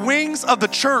cause the wings of the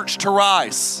church to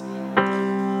rise.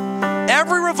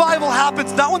 Every revival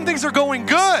happens not when things are going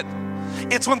good,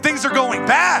 it's when things are going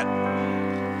bad.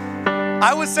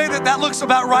 I would say that looks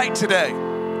about right today.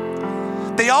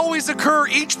 They always occur,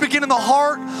 each begin in the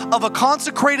heart of a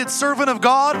consecrated servant of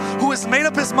God who has made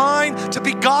up his mind to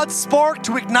be God's spark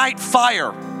to ignite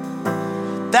fire.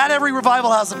 That every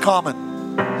revival has in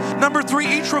common. Number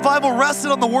 3, each revival rested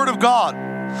on the word of God.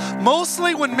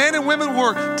 Mostly when men and women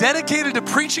were dedicated to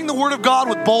preaching the word of God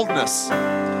with boldness.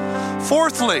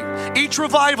 Fourthly, each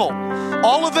revival,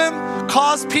 all of them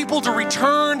caused people to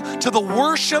return to the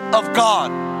worship of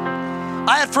God.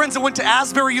 I had friends that went to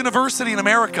Asbury University in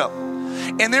America.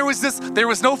 And there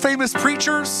was no famous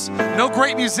preachers, no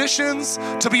great musicians.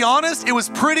 To be honest, it was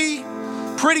pretty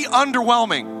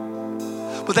underwhelming.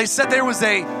 But they said there was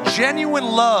a genuine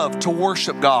love to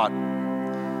worship God.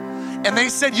 And they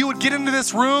said you would get into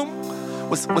this room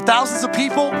with thousands of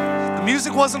people. The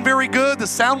music wasn't very good, the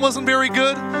sound wasn't very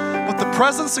good, but the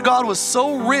presence of God was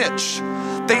so rich.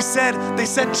 They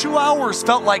said 2 hours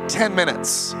felt like 10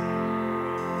 minutes.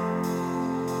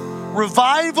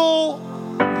 Revival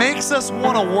makes us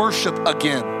want to worship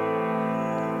again.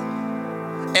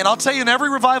 And I'll tell you, in every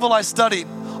revival I studied,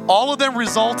 all of them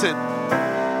resulted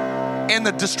in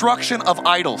the destruction of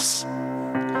idols.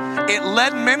 It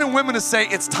led men and women to say,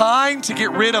 it's time to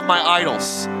get rid of my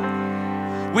idols.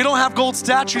 We don't have gold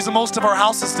statues in most of our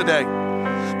houses today,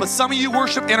 but some of you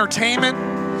worship entertainment.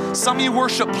 Some of you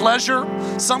worship pleasure.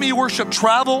 Some of you worship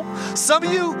travel. Some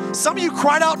of you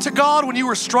cried out to God when you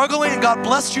were struggling and God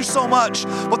blessed you so much,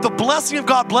 but the blessing of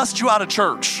God blessed you out of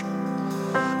church.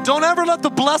 Don't ever let the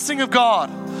blessing of God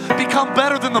become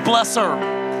better than the blesser.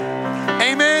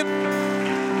 Amen.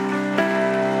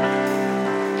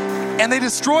 And they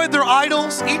destroyed their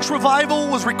idols. Each revival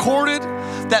was recorded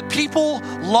that people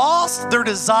lost their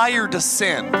desire to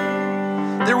sin.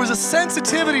 There was a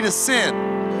sensitivity to sin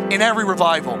in every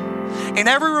revival. In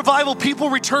every revival, people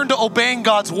returned to obeying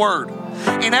God's word.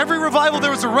 In every revival,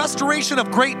 there was a restoration of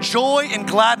great joy and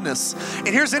gladness. And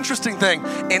here's the interesting thing.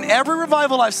 In every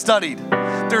revival I've studied,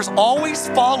 there's always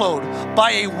followed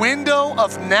by a window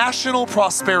of national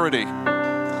prosperity.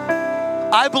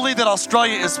 I believe that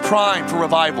Australia is primed for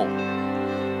revival.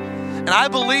 And I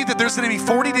believe that there's going to be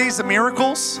 40 days of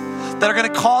miracles that are going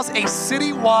to cause a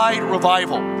citywide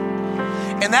revival.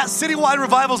 And that citywide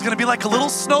revival is going to be like a little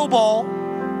snowball.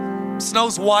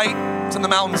 Snow's white, it's in the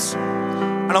mountains,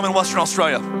 and I'm in Western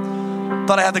Australia.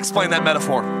 Thought I had to explain that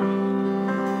metaphor.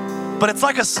 But it's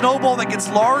like a snowball that gets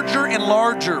larger and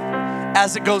larger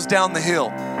as it goes down the hill.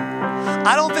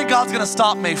 I don't think God's going to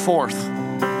stop May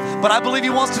 4th, but I believe he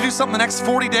wants to do something the next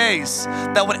 40 days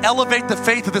that would elevate the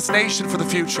faith of this nation for the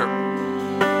future.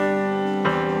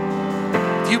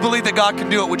 If you believe that God can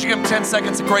do it, would you give him 10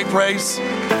 seconds of great praise? You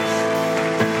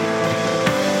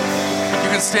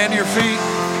can stand to your feet.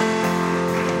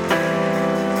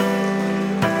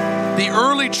 The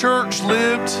early church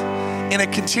lived in a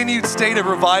continued state of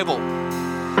revival,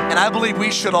 and I believe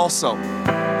we should also.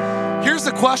 Here's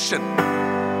the question.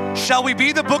 Shall we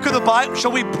be the book of the Bible?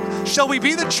 Shall we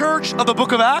be the church of the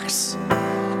book of Acts?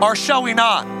 Or shall we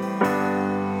not?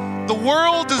 The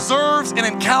world deserves an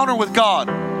encounter with God.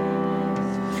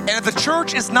 And if the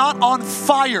church is not on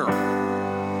fire,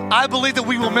 I believe that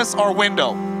we will miss our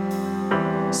window.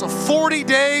 So 40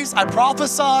 days, I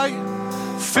prophesy,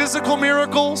 physical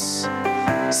miracles.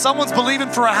 Someone's believing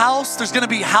for a house, there's gonna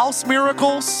be house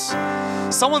miracles.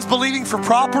 Someone's believing for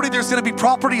property, there's gonna be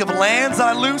property of lands that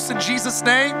I loose in Jesus'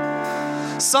 name.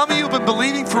 Some of you have been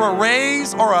believing for a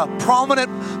raise or a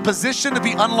prominent position to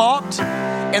be unlocked.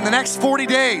 In the next 40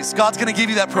 days, God's gonna give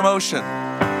you that promotion.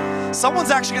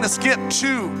 Someone's actually gonna skip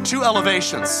two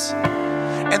elevations.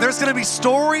 And there's gonna be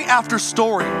story after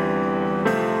story.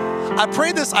 I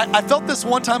prayed this, I felt this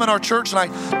one time in our church, and I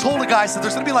told a guy, I said,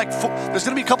 there's gonna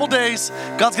be a couple days,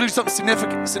 God's gonna do something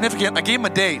significant. I gave him a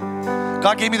date.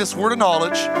 God gave me this word of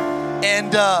knowledge,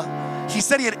 and he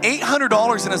said he had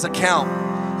 $800 in his account,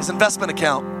 his investment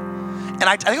account. And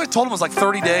I think I told him it was like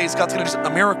 30 days, God's gonna do a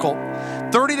miracle.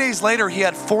 30 days later, he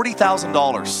had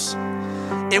 $40,000.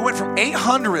 It went from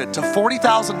 $800 to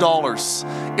 $40,000.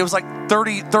 It was like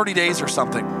 30 days or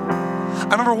something. I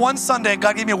remember one Sunday,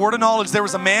 God gave me a word of knowledge. There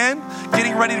was a man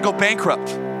getting ready to go bankrupt.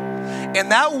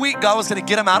 And that week, God was gonna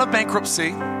get him out of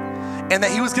bankruptcy, and that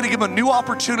he was gonna give him a new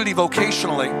opportunity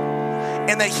vocationally,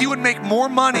 and that he would make more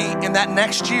money in that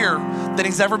next year than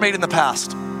he's ever made in the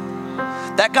past.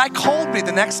 That guy called me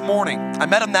the next morning. I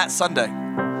met him that Sunday.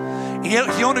 He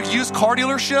owned a used car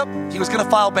dealership. He was gonna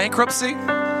file bankruptcy.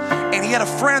 And he had a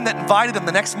friend that invited him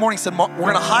the next morning, said, we're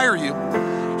gonna hire you.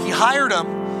 He hired him,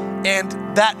 and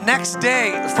that next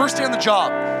day, the first day on the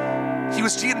job, he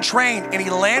was getting trained, and he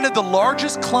landed the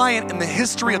largest client in the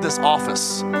history of this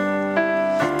office.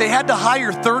 They had to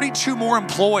hire 32 more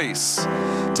employees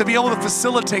to be able to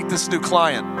facilitate this new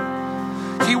client.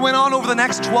 He went on over the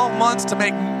next 12 months to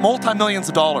make multi-millions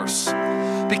of dollars.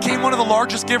 Became one of the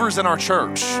largest givers in our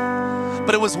church.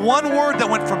 But it was one word that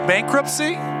went from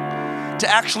bankruptcy to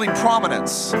actually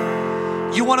prominence.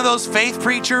 You one of those faith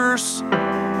preachers?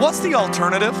 What's the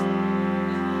alternative?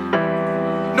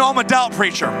 No, I'm a doubt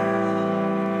preacher.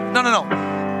 No.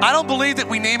 I don't believe that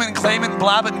we name it and claim it and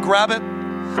blab it and grab it.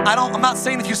 I'm not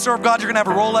saying if you serve God, you're gonna have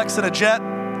a Rolex and a jet.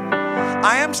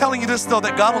 I am telling you this though,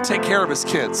 that God will take care of his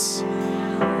kids.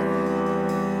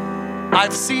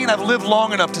 I've lived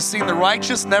long enough to see the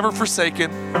righteous never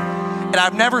forsaken, and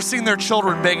I've never seen their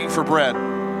children begging for bread.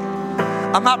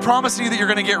 I'm not promising you that you're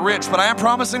gonna get rich, but I am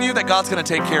promising you that God's gonna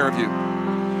take care of you.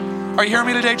 Are you hearing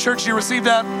me today, church? Do you receive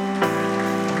that?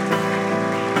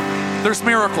 There's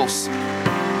miracles.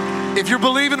 If you're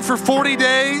believing for 40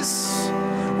 days,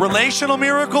 relational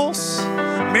miracles,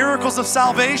 miracles of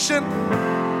salvation.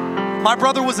 My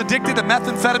brother was addicted to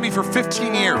methamphetamine for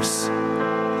 15 years.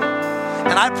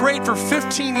 And I prayed for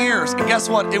 15 years, and guess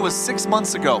what? It was 6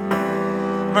 months ago.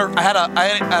 Remember, I had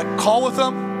a call with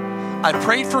him. I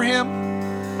prayed for him,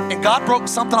 and God broke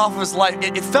something off of his life.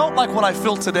 It felt like what I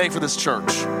feel today for this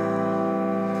church.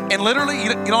 And literally,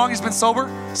 you know how long he's been sober?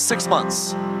 6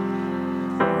 months.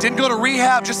 Didn't go to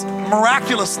rehab, just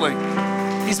miraculously.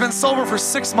 He's been sober for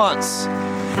 6 months.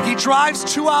 He drives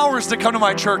 2 hours to come to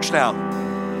my church now.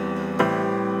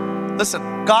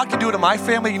 Listen, God can do it in my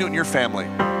family, you can do it in your family.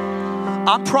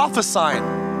 I'm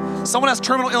prophesying. Someone has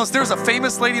terminal illness. There's a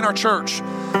famous lady in our church.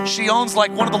 She owns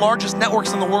like one of the largest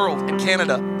networks in the world in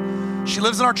Canada. She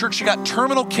lives in our church. She got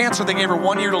terminal cancer. They gave her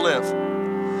 1 year to live.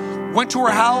 Went to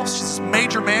her house, she's this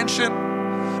major mansion,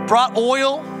 brought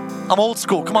oil. I'm old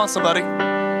school, come on somebody.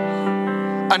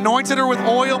 Anointed her with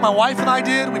oil, my wife and I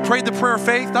did. We prayed the prayer of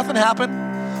faith, nothing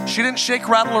happened. She didn't shake,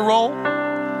 rattle, or roll.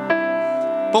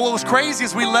 But what was crazy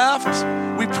is we left,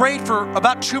 we prayed for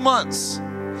about 2 months.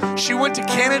 She went to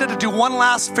Canada to do one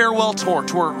last farewell tour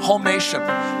to her home nation,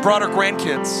 brought her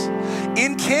grandkids.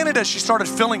 In Canada, she started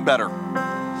feeling better.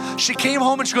 She came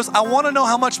home and she goes, I want to know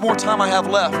how much more time I have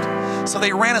left. So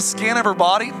they ran a scan of her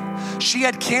body. She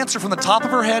had cancer from the top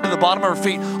of her head to the bottom of her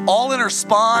feet. All in her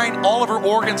spine, all of her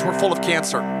organs were full of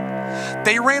cancer.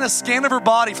 They ran a scan of her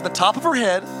body from the top of her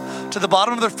head to the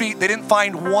bottom of her feet. They didn't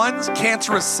find one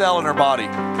cancerous cell in her body.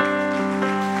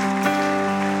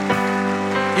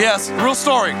 Yes, real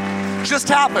story. Just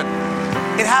happened.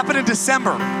 It happened in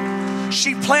December.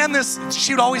 She planned this.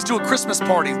 She would always do a Christmas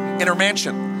party in her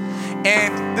mansion.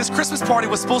 And this Christmas party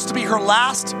was supposed to be her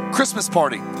last Christmas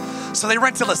party. So they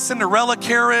rented a Cinderella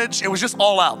carriage. It was just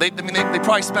all out. They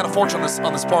probably spent a fortune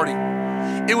on this party.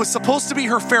 It was supposed to be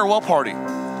her farewell party.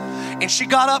 And she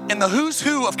got up, and the who's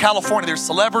who of California, there's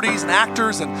celebrities and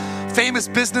actors and famous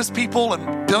business people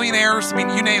and billionaires. I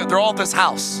mean, you name it, they're all at this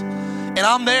house. And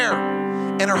I'm there,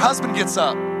 and her husband gets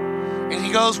up, and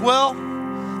he goes, well,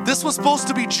 this was supposed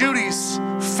to be Judy's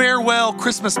farewell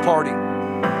Christmas party.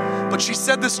 But she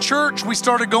said this church we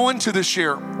started going to this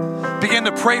year began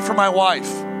to pray for my wife.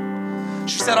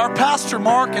 She said, our pastor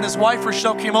Mark and his wife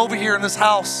Rochelle came over here in this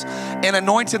house and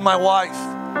anointed my wife.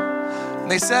 And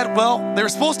they said, well,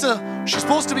 she's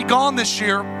supposed to be gone this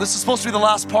year. This is supposed to be the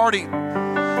last party.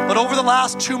 But over the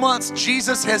last 2 months,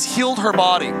 Jesus has healed her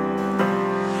body.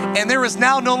 And there is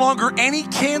now no longer any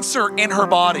cancer in her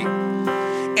body.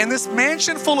 And this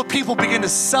mansion full of people begin to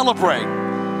celebrate.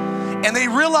 And they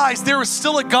realize there is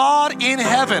still a God in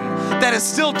heaven that is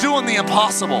still doing the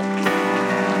impossible.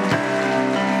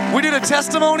 We did a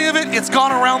testimony of it. It's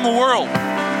gone around the world.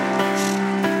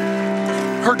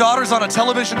 Her daughter's on a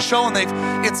television show, and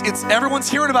everyone's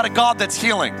hearing about a God that's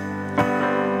healing.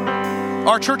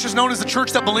 Our church is known as the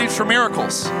church that believes for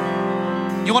miracles.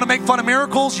 You want to make fun of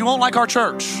miracles? You won't like our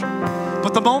church.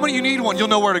 But the moment you need one, you'll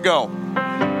know where to go.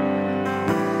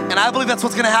 And I believe that's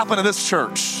what's going to happen to this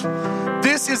church.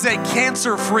 This is a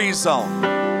cancer-free zone.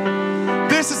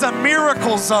 This is a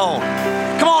miracle zone.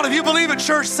 Come on, if you believe in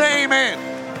church, say amen.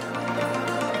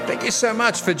 Thank you so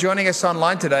much for joining us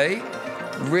online today.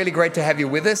 Really great to have you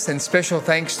with us, and special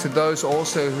thanks to those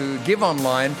also who give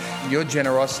online. Your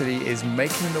generosity is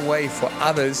making the way for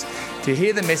others to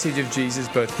hear the message of Jesus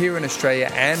both here in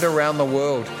Australia and around the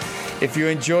world. If you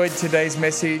enjoyed today's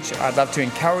message, I'd love to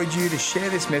encourage you to share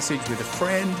this message with a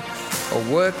friend, a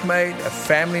workmate, a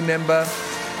family member,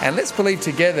 and let's believe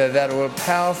together that it will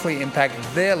powerfully impact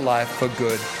their life for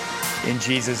good in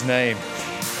Jesus' name.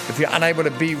 If you're unable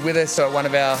to be with us at one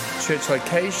of our church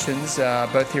locations,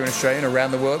 both here in Australia and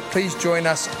around the world, please join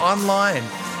us online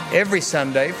every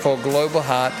Sunday for Global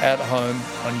Heart at Home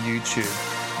on YouTube.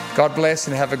 God bless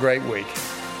and have a great week.